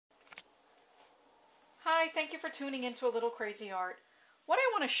Hi, thank you for tuning into A Little Crazy Art. What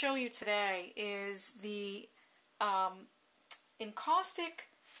I want to show you today is the Encaustic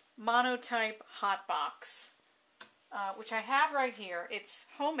Monotype Hotbox, which I have right here. It's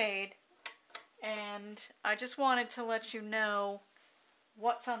homemade, and I just wanted to let you know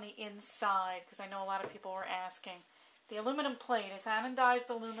what's on the inside, because I know a lot of people were asking. The aluminum plate is anodized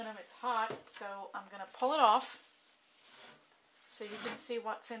aluminum. It's hot, so I'm going to pull it off so you can see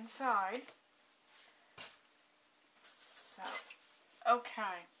what's inside.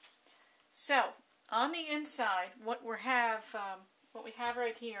 Okay, so on the inside, what we have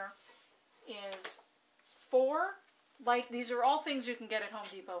right here is 4 light. These are all things you can get at Home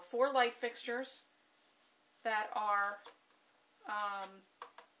Depot. 4 light fixtures that are,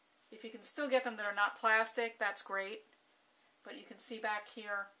 if you can still get them that are not plastic, that's great. But you can see back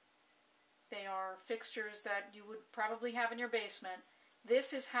here, they are fixtures that you would probably have in your basement.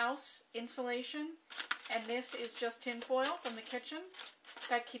 This is house insulation. And this is just tin foil from the kitchen.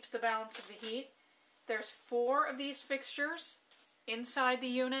 That keeps the balance of the heat. There's 4 of these fixtures inside the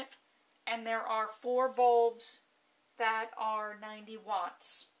unit, and there are 4 bulbs that are 90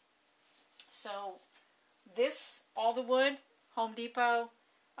 watts. So this, all the wood, Home Depot,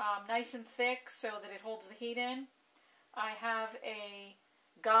 nice and thick so that it holds the heat in. I have a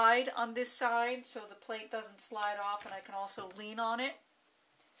guide on this side so the plate doesn't slide off, and I can also lean on it.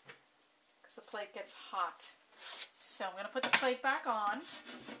 The plate gets hot. So I'm going to put the plate back on.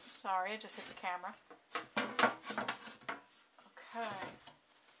 Sorry, I just hit the camera. Okay.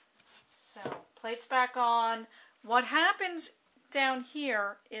 So, plate's back on. What happens down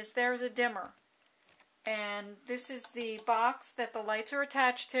here is there's a dimmer. And this is the box that the lights are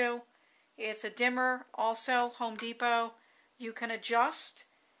attached to. It's a dimmer, also Home Depot. You can adjust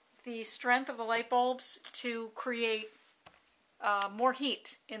the strength of the light bulbs to create more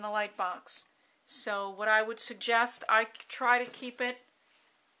heat in the light box. So what I would suggest, I try to keep it,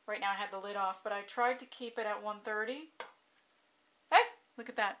 right now I have the lid off, but I tried to keep it at 130. Hey, look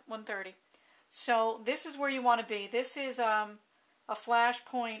at that, 130. So this is where you want to be. This is a flash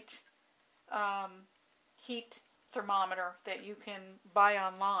point heat thermometer that you can buy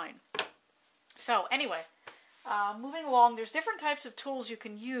online. So anyway, moving along, there's different types of tools you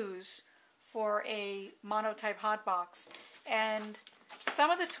can use for a monotype hotbox, and some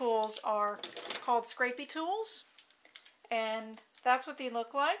of the tools are called scrapey tools, and that's what they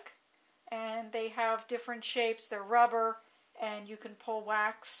look like, and they have different shapes. They're rubber, and you can pull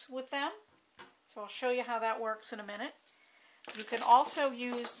wax with them, so I'll show you how that works in a minute. You can also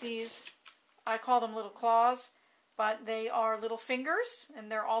use these, I call them little claws, but they are little fingers, and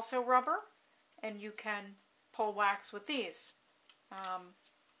they're also rubber, and you can pull wax with these.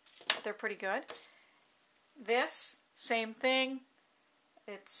 They're pretty good. This, same thing.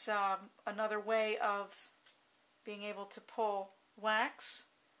 It's another way of being able to pull wax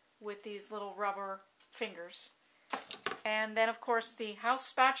with these little rubber fingers. And then, of course, the house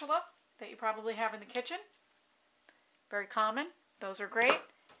spatula that you probably have in the kitchen. Very common. Those are great.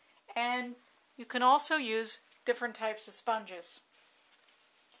 And you can also use different types of sponges.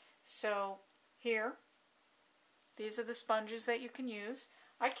 So here, these are the sponges that you can use.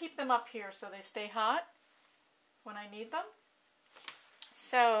 I keep them up here so they stay hot when I need them.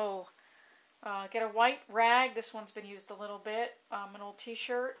 So, get a white rag. This one's been used a little bit. An old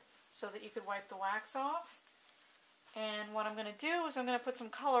t-shirt so that you could wipe the wax off. And what I'm going to do is I'm going to put some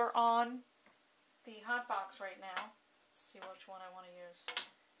color on the hot box right now. Let's see which one I want to use.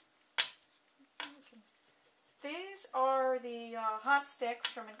 These are the hot sticks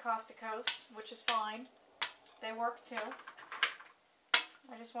from Encaustic, which is fine. They work too.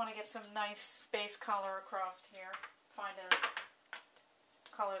 I just want to get some nice base color across here. Find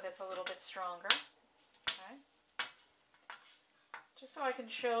a color that's a little bit stronger. Okay. Just so I can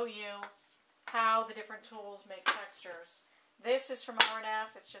show you how the different tools make textures. This is from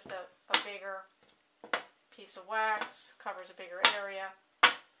R&F. It's just a bigger piece of wax. Covers a bigger area.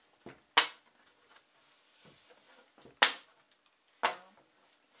 So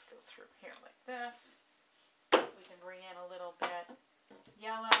let's go through here like this. We can bring in a little bit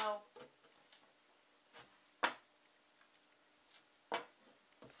yellow.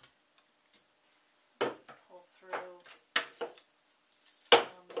 Pull through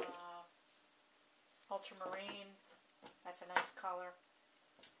some ultramarine. That's a nice color.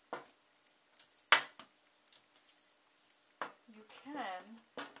 You can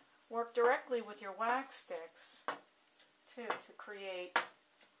work directly with your wax sticks too to create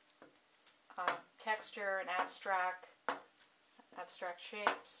texture and abstract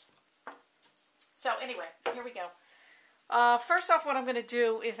shapes. So anyway, here we go. First off, what I'm going to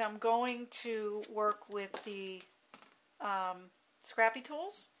do is I'm going to work with the scrappy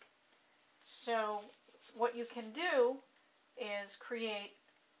tools. So what you can do is create,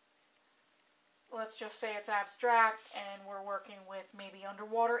 let's just say it's abstract and we're working with maybe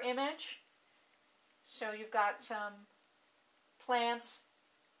underwater image. So you've got some plants,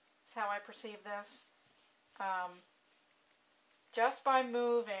 that's how I perceive this. Just by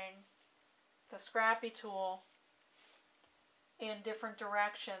moving the scrappy tool in different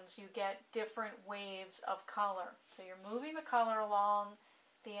directions, you get different waves of color. So you're moving the color along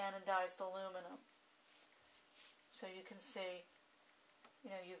the anodized aluminum. So you can see, you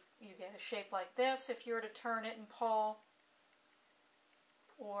know, you get a shape like this if you were to turn it and pull,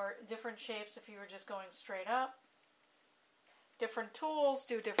 or different shapes if you were just going straight up. Different tools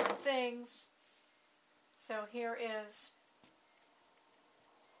do different things. So here is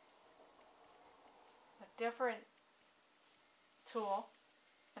a different tool,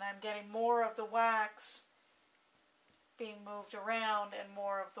 and I'm getting more of the wax being moved around and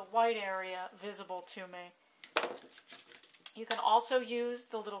more of the white area visible to me. You can also use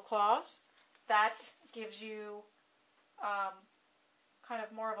the little claws. That gives you kind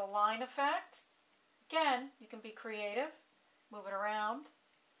of more of a line effect. Again, you can be creative, move it around,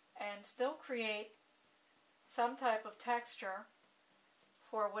 and still create some type of texture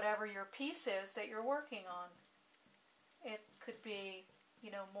for whatever your piece is that you're working on. It could be,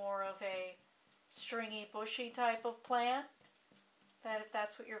 you know, more of a stringy, bushy type of plant, that if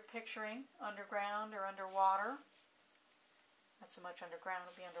that's what you're picturing, underground or underwater. Not so much underground,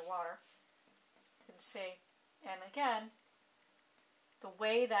 it'll be underwater. You can see. And again, the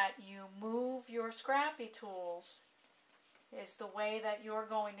way that you move your scrappy tools is the way that you're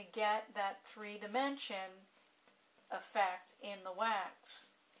going to get that three-dimension effect in the wax.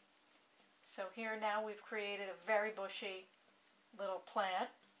 So here now we've created a very bushy little plant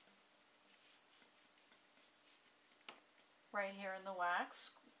right here in the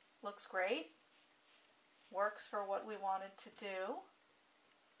wax. Looks great. Works for what we wanted to do.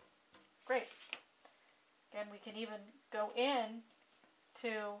 Great. Again, we can even go in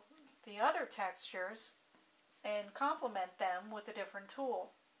to the other textures and complement them with a different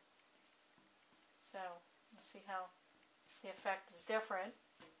tool. So, let's see how the effect is different.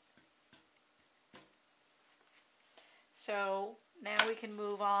 So, now we can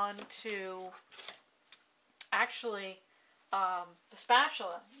move on to, actually, the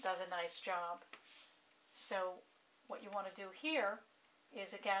spatula does a nice job. So, what you want to do here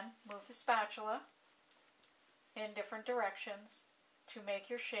is, again, move the spatula in different directions to make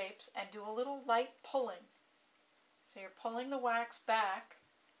your shapes and do a little light pulling. So you're pulling the wax back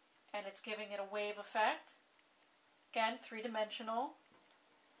and it's giving it a wave effect. Again, three-dimensional.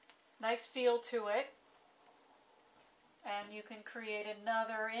 Nice feel to it. And you can create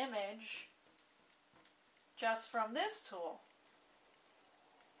another image just from this tool.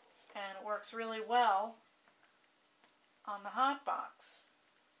 And it works really well on the Hotbox.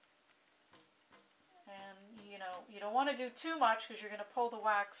 And you know, you don't want to do too much because you're going to pull the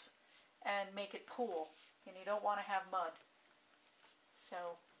wax and make it pool, and you don't want to have mud. So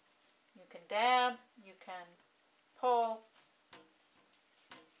you can dab, you can pull.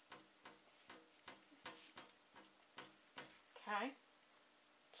 Okay,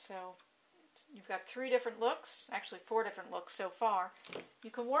 so you've got 3 different looks, actually 4 different looks so far.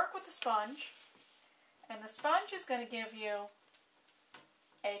 You can work with the sponge, and the sponge is going to give you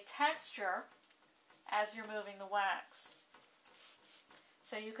a texture as you're moving the wax.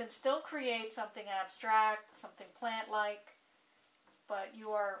 So you can still create something abstract, something plant-like, but you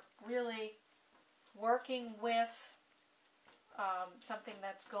are really working with something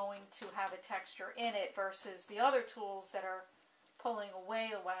that's going to have a texture in it versus the other tools that are pulling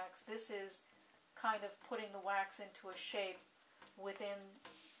away the wax. This is kind of putting the wax into a shape within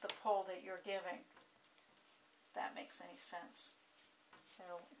the pull that you're giving. If that makes any sense. So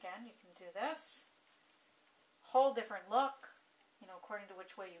again, you can do this. Whole different look, you know, according to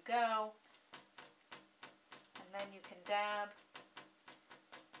which way you go. And then you can dab.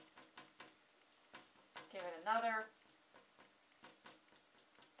 Give it another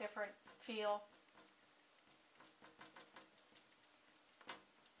different feel.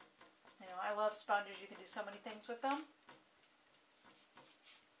 You know, I love sponges. You can do so many things with them.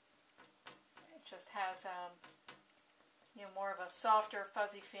 It just has, you know, more of a softer,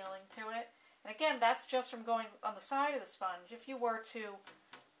 fuzzy feeling to it. And again, that's just from going on the side of the sponge. If you were to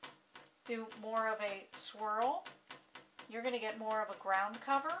do more of a swirl, you're going to get more of a ground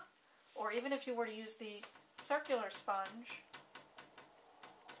cover. Or even if you were to use the circular sponge,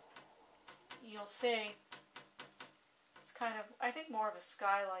 you'll see it's kind of, I think, more of a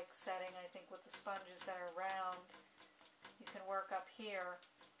sky-like setting. I think with the sponges that are round, you can work up here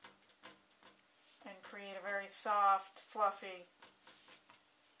and create a very soft, fluffy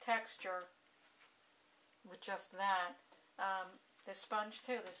texture with just that. This sponge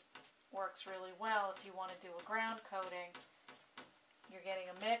too, this works really well if you want to do a ground coating. You're getting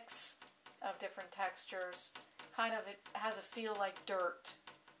a mix of different textures. Kind of, it has a feel like dirt.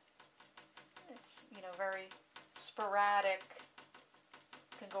 It's, you know, very sporadic.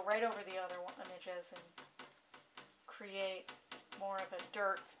 You can go right over the other images and create more of a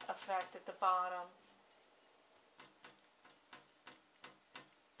dirt effect at the bottom,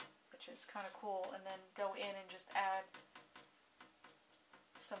 which is kind of cool. And then go in and just add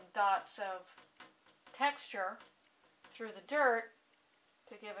some dots of texture through the dirt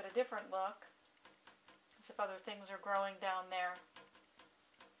to give it a different look, as if other things are growing down there.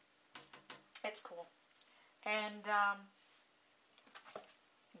 It's cool. And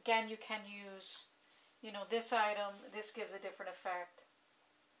again, you can use, you know, this item. This gives a different effect.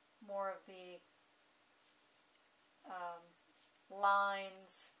 More of the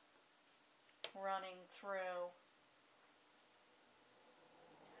lines running through,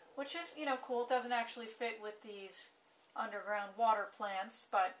 which is, you know, cool. It doesn't actually fit with these underground water plants,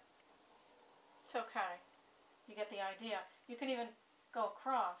 but it's okay. You get the idea. You can even go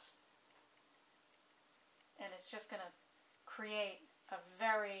across, and it's just going to create a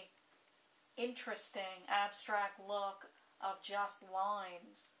very interesting abstract look of just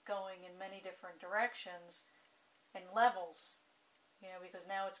lines going in many different directions and levels, you know, because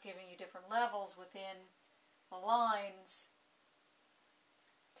now it's giving you different levels within the lines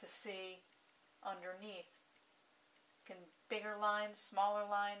to see underneath. You can bigger lines, smaller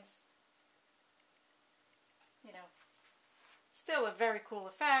lines, you know, still a very cool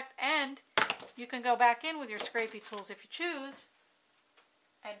effect. And you can go back in with your scrapey tools if you choose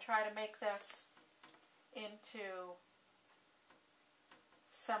and try to make this into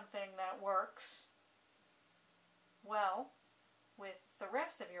something that works well with the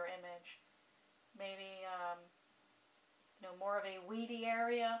rest of your image. Maybe you know, more of a weedy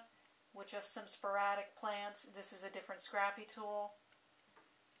area with just some sporadic plants. This is a different scrappy tool,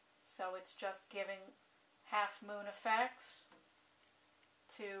 so it's just giving half moon effects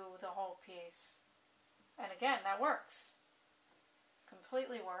to the whole piece. And again, that works.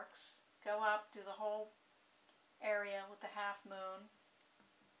 Completely works. Go up, do the whole area with the half moon.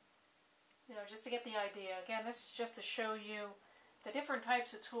 You know, just to get the idea. Again, this is just to show you the different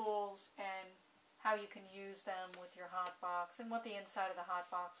types of tools and how you can use them with your hotbox and what the inside of the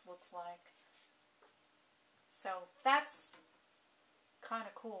hotbox looks like. So that's kind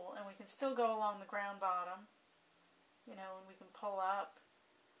of cool. And we can still go along the ground bottom, you know, and we can pull up,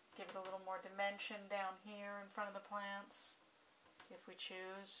 give it a little more dimension down here in front of the plants if we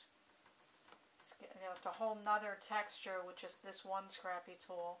choose. It's, you know, it's a whole nother texture with just this one scrappy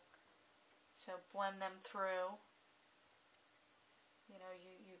tool. So blend them through. You know,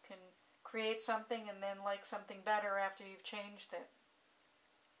 you can create something and then like something better after you've changed it.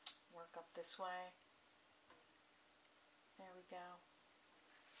 Work up this way. There we go.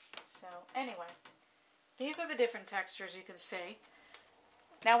 So anyway, these are the different textures you can see.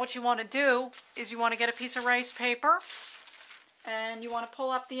 Now what you want to do is you want to get a piece of rice paper and you want to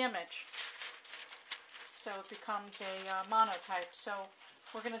pull up the image. So it becomes a monotype. So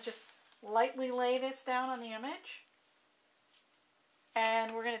we're going to just lightly lay this down on the image.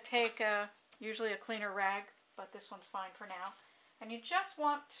 And we're going to take usually a cleaner rag, but this one's fine for now. And you just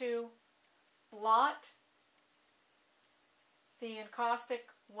want to blot the encaustic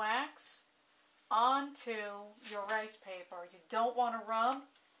wax onto your rice paper. You don't want to rub,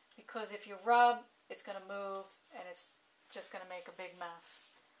 because if you rub, it's going to move and it's just going to make a big mess.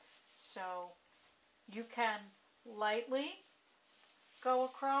 So you can lightly go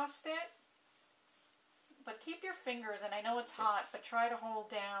across it, but keep your fingers, and I know it's hot, but try to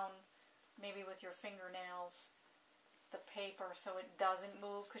hold down, maybe with your fingernails, the paper so it doesn't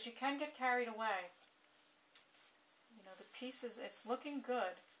move, because you can get carried away. You know, the pieces, it's looking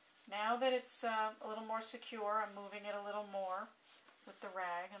good. Now that it's a little more secure, I'm moving it a little more with the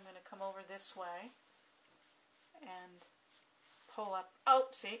rag. I'm going to come over this way and pull up. Oh,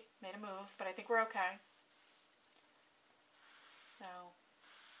 see, made a move, but I think we're okay. So,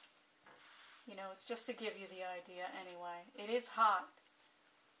 you know, it's just to give you the idea anyway. It is hot,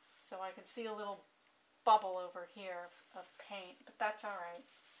 so I can see a little bubble over here of paint, but that's all right.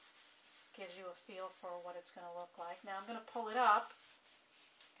 Just gives you a feel for what it's going to look like. Now I'm going to pull it up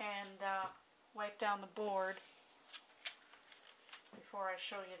and wipe down the board before I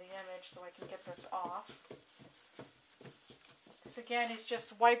show you the image so I can get this off. This again is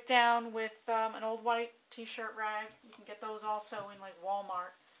just wiped down with an old white t-shirt rag. You can get those also in like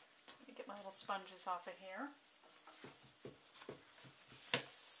Walmart. Let me get my little sponges off of here.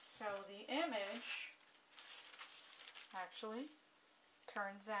 So the image actually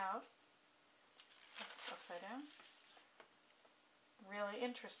turns out upside down. Really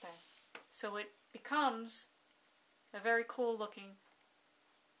interesting. So it becomes a very cool looking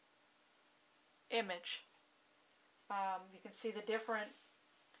image. You can see the different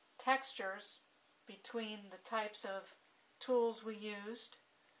textures between the types of tools we used,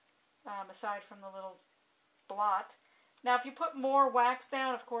 aside from the little blot. Now if you put more wax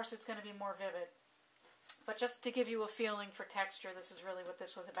down, of course it's going to be more vivid. But just to give you a feeling for texture, this is really what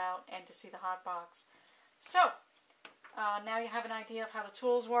this was about, and to see the Hotbox. So, now you have an idea of how the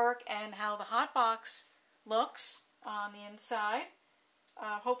tools work and how the Hotbox looks on the inside.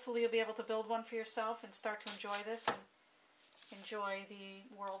 Hopefully you'll be able to build one for yourself and start to enjoy this and enjoy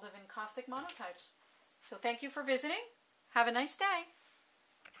the world of encaustic monotypes. So thank you for visiting. Have a nice day.